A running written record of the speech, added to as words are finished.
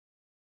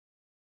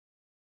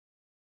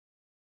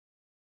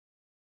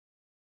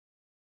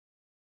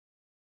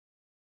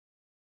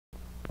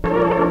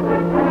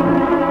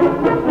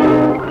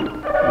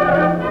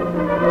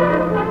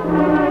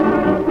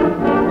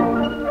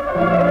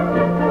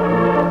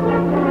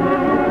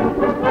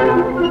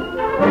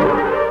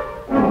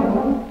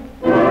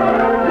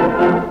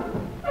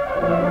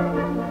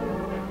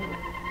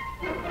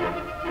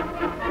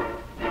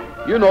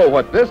know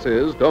what this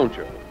is, don't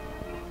you?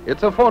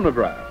 It's a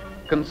phonograph,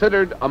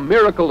 considered a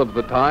miracle of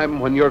the time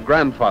when your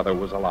grandfather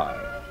was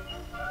alive.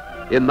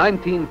 In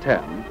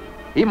 1910,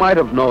 he might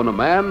have known a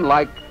man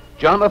like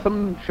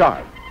Jonathan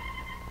Sharpe.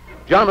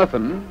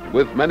 Jonathan,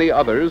 with many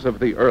others of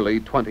the early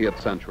 20th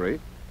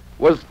century,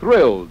 was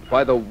thrilled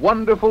by the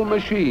wonderful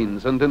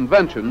machines and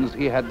inventions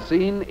he had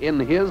seen in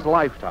his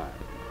lifetime.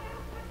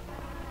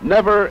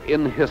 Never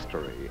in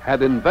history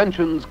had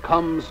inventions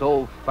come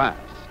so fast.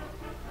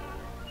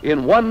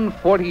 In one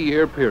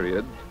 40-year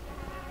period,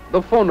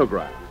 the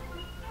phonograph,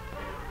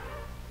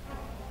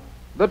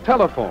 the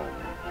telephone,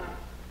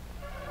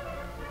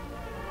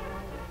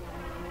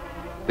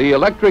 the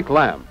electric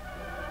lamp,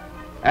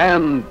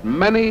 and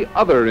many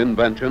other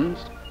inventions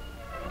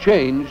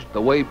changed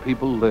the way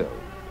people live.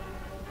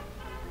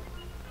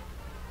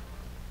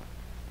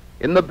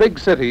 In the big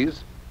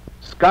cities,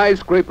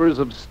 skyscrapers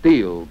of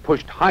steel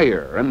pushed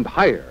higher and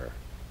higher.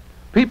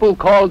 People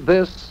called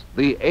this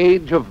the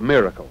age of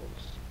miracles.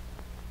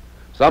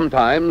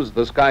 Sometimes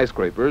the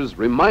skyscrapers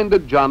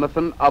reminded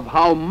Jonathan of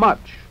how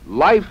much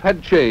life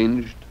had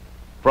changed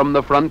from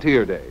the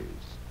frontier days.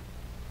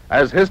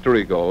 As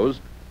history goes,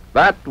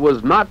 that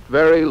was not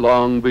very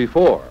long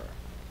before.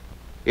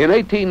 In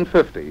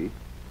 1850,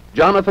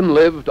 Jonathan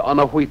lived on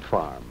a wheat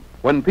farm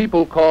when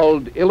people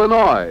called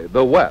Illinois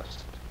the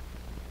West.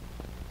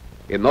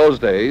 In those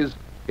days,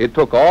 it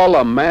took all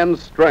a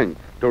man's strength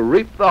to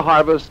reap the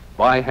harvest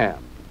by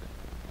hand.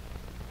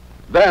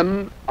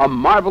 Then a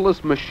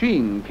marvelous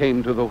machine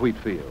came to the wheat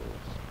fields.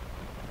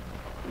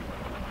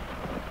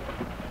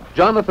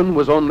 Jonathan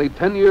was only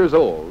 10 years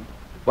old,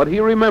 but he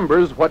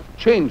remembers what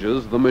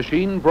changes the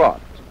machine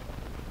brought.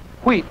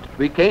 Wheat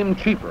became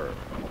cheaper.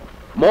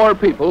 More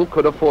people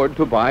could afford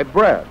to buy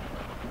bread.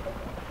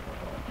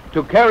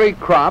 To carry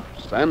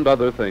crops and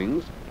other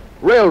things,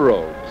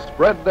 railroads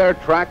spread their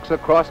tracks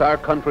across our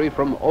country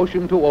from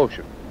ocean to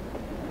ocean.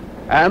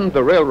 And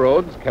the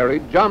railroads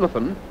carried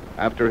Jonathan,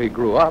 after he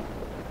grew up,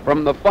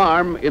 from the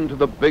farm into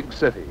the big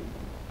city.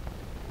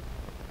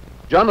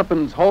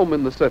 Jonathan's home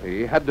in the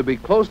city had to be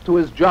close to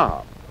his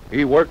job.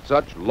 He worked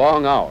such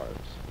long hours.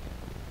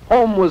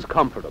 Home was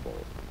comfortable,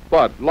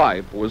 but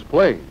life was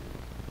plain.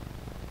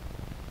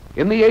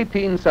 In the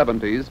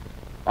 1870s,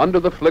 under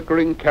the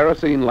flickering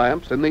kerosene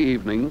lamps in the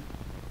evening,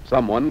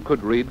 someone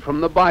could read from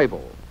the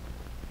Bible.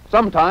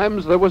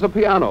 Sometimes there was a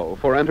piano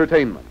for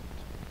entertainment.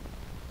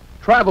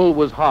 Travel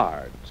was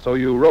hard, so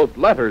you wrote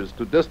letters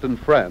to distant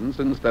friends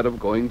instead of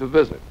going to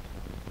visit.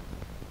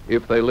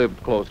 If they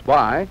lived close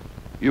by,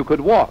 you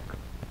could walk,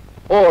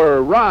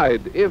 or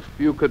ride if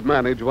you could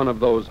manage one of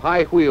those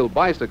high-wheel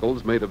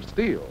bicycles made of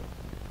steel.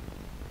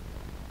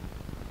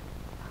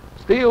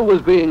 Steel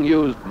was being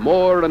used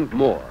more and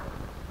more.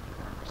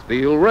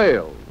 Steel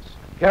rails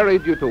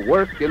carried you to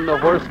work in the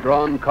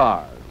horse-drawn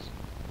cars.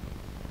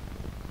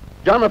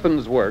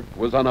 Jonathan's work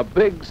was on a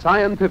big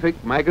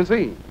scientific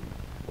magazine,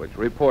 which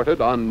reported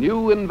on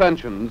new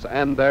inventions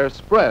and their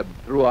spread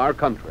through our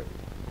country.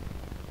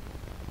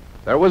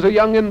 There was a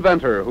young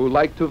inventor who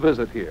liked to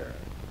visit here.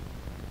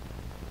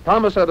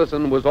 Thomas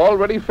Edison was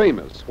already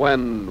famous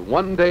when,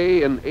 one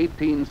day in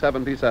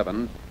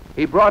 1877,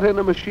 he brought in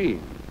a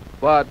machine,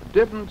 but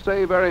didn't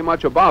say very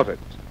much about it.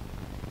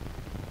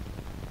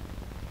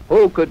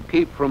 Who could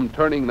keep from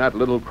turning that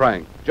little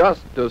crank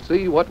just to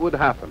see what would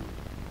happen?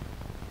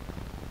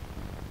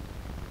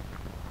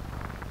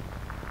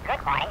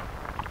 Good morning.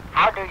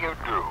 How do you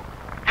do?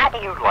 How do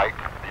you like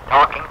the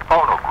talking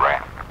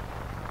phonograph?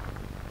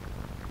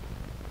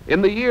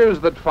 In the years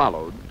that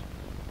followed,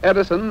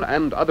 Edison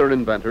and other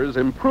inventors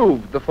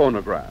improved the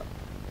phonograph.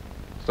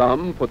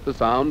 Some put the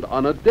sound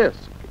on a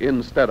disc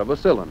instead of a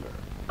cylinder.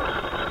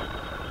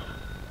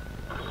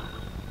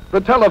 The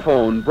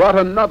telephone brought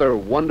another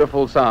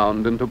wonderful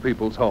sound into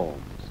people's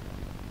homes.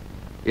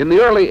 In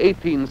the early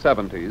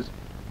 1870s,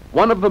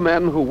 one of the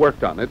men who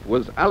worked on it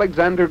was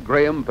Alexander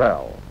Graham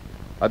Bell,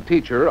 a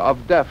teacher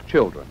of deaf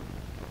children.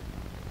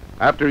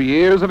 After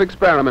years of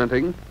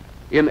experimenting,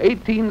 in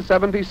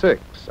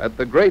 1876, at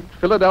the great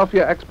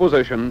Philadelphia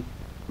Exposition,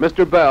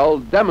 Mr. Bell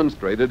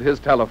demonstrated his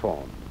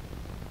telephone.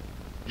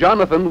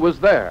 Jonathan was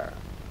there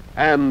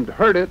and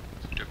heard it.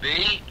 To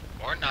be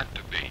or not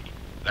to be,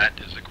 that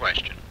is the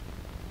question.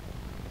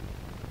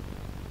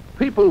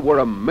 People were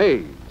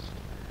amazed,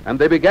 and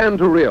they began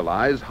to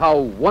realize how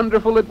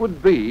wonderful it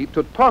would be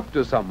to talk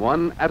to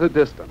someone at a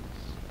distance.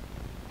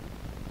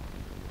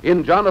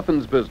 In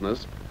Jonathan's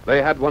business,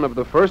 they had one of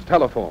the first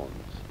telephones.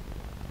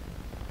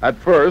 At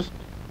first,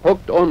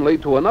 hooked only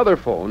to another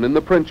phone in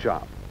the print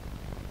shop.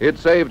 It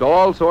saved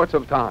all sorts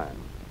of time.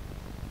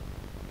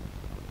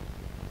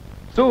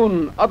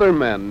 Soon, other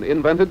men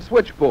invented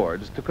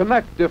switchboards to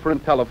connect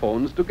different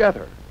telephones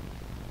together.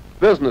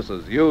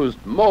 Businesses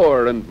used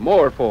more and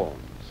more phones.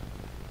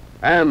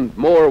 And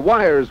more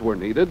wires were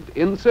needed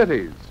in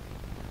cities.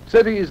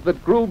 Cities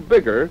that grew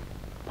bigger,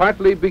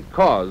 partly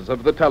because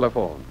of the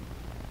telephone.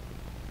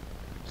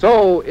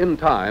 So, in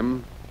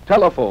time,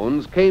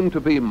 telephones came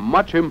to be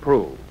much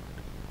improved.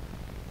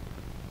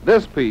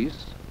 This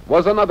piece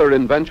was another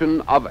invention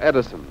of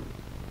Edison.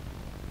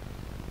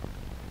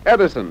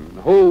 Edison,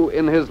 who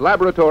in his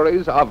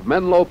laboratories of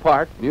Menlo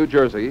Park, New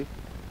Jersey,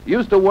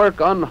 used to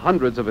work on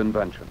hundreds of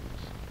inventions.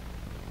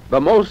 The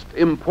most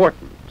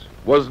important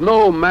was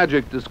no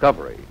magic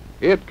discovery.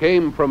 It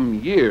came from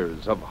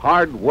years of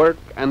hard work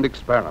and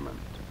experiment.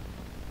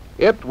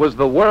 It was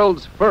the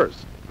world's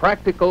first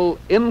practical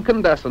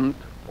incandescent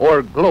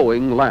or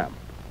glowing lamp.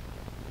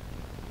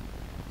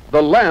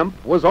 The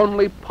lamp was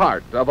only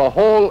part of a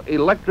whole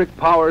electric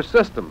power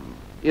system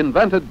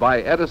invented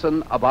by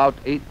Edison about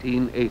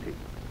 1880.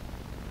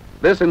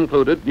 This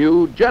included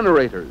new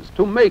generators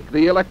to make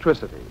the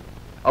electricity,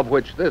 of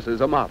which this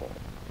is a model.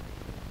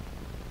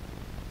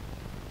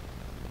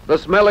 The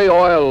smelly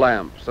oil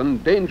lamps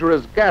and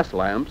dangerous gas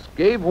lamps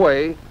gave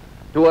way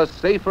to a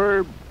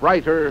safer,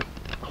 brighter,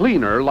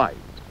 cleaner light.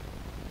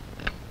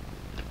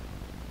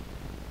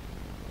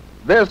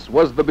 This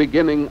was the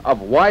beginning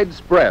of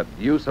widespread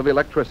use of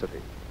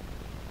electricity.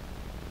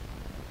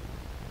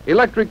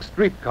 Electric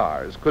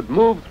streetcars could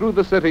move through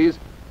the cities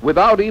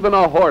without even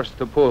a horse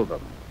to pull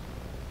them.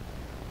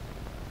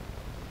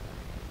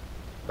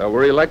 There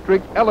were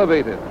electric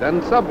elevated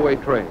and subway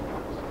trains.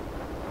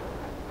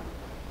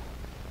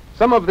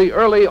 Some of the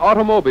early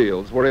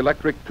automobiles were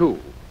electric too,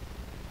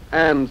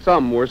 and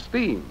some were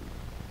steam.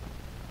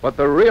 But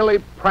the really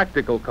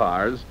practical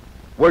cars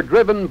were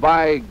driven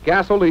by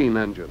gasoline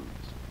engines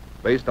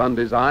based on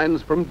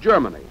designs from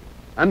Germany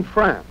and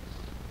France.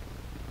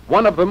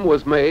 One of them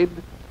was made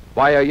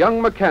by a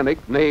young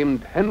mechanic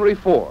named Henry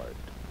Ford,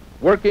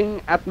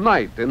 working at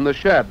night in the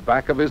shed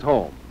back of his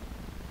home.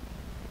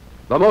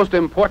 The most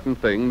important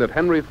thing that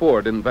Henry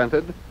Ford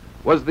invented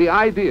was the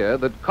idea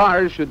that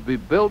cars should be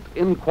built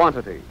in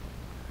quantity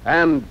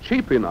and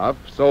cheap enough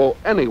so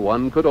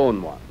anyone could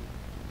own one.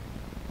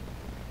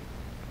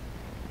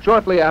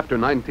 Shortly after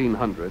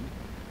 1900,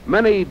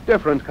 many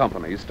different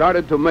companies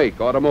started to make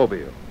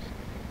automobiles,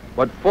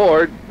 but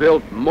Ford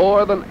built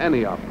more than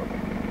any of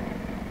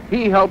them.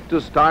 He helped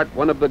to start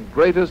one of the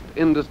greatest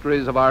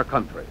industries of our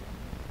country.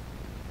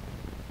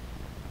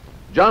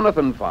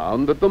 Jonathan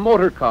found that the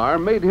motor car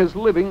made his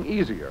living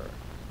easier.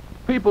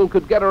 People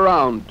could get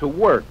around to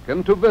work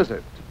and to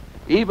visit,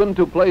 even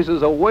to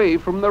places away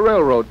from the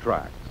railroad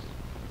tracks.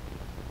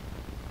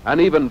 An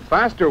even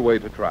faster way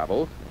to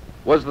travel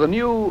was the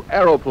new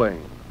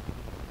aeroplane.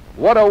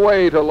 What a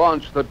way to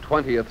launch the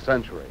 20th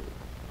century.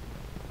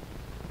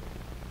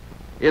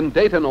 In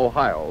Dayton,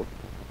 Ohio,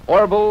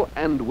 Orville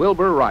and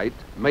Wilbur Wright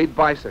made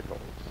bicycles.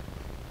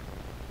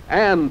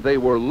 And they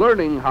were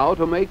learning how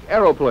to make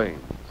aeroplanes.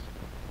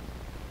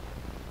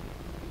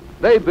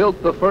 They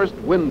built the first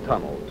wind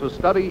tunnel to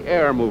study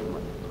air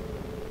movement.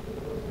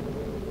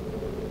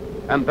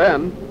 And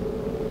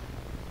then,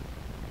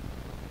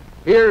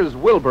 here's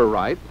Wilbur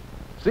Wright,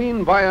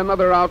 seen by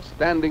another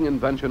outstanding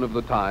invention of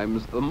the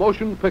times, the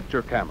motion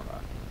picture camera.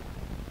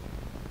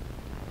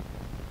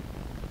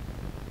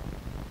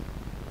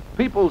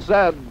 People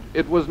said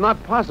it was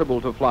not possible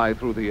to fly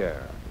through the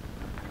air.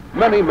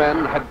 Many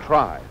men had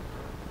tried.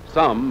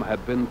 Some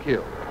had been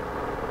killed.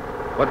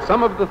 But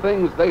some of the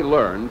things they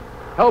learned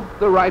helped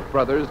the Wright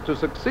brothers to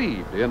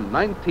succeed in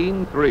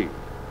 1903.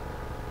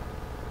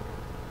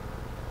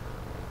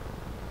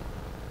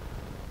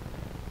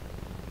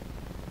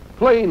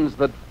 Planes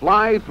that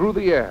fly through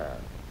the air.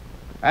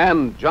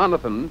 And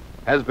Jonathan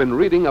has been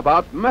reading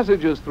about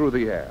messages through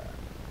the air,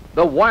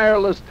 the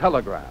wireless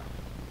telegraph.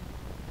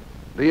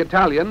 The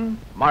Italian,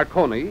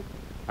 Marconi,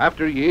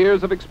 after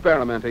years of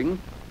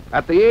experimenting,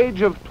 at the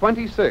age of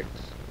 26,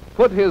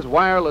 put his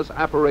wireless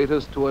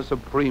apparatus to a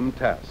supreme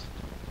test.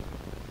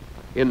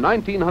 In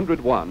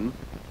 1901,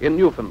 in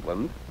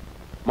Newfoundland,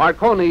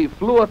 Marconi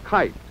flew a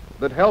kite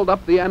that held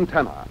up the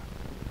antenna,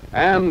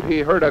 and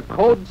he heard a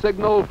code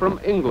signal from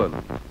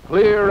England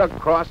clear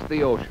across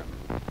the ocean.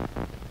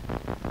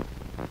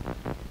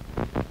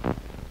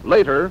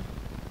 Later,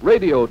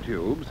 radio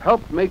tubes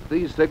helped make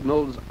these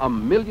signals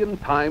 1,000,000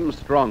 times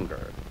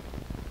stronger.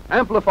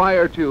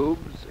 Amplifier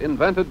tubes,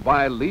 invented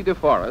by Lee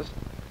DeForest,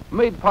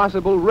 made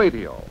possible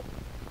radio.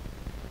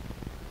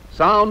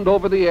 Sound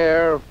over the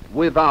air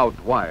without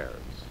wires.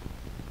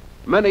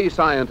 Many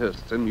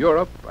scientists in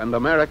Europe and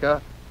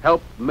America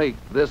helped make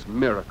this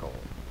miracle.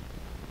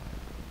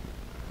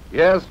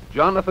 Yes,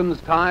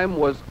 Jonathan's time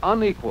was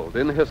unequaled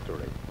in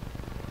history.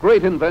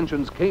 Great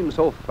inventions came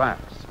so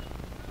fast.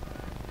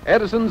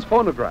 Edison's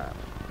phonograph,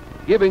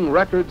 giving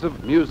records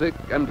of music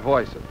and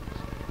voices.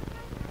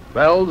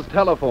 Bell's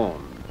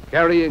telephone,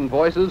 carrying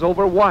voices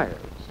over wires.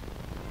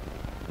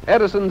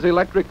 Edison's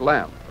electric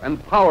lamp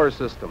and power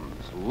systems,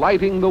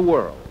 lighting the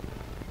world.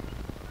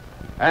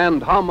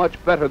 And how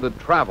much better the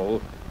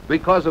travel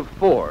because of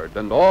Ford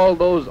and all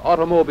those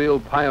automobile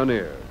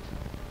pioneers.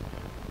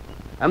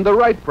 And the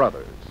Wright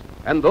brothers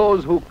and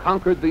those who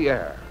conquered the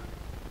air.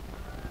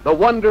 The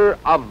wonder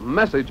of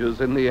messages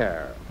in the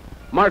air.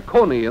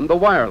 Marconi and the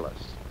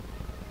wireless.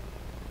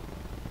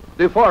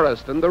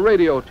 DeForest and the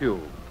radio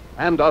tube,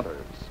 and others.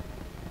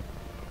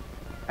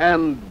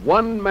 And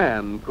one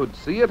man could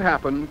see it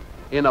happen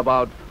in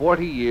about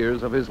 40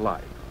 years of his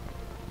life.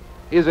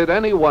 Is it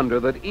any wonder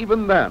that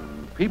even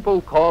then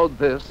People called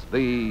this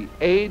the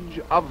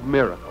Age of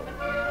Miracles.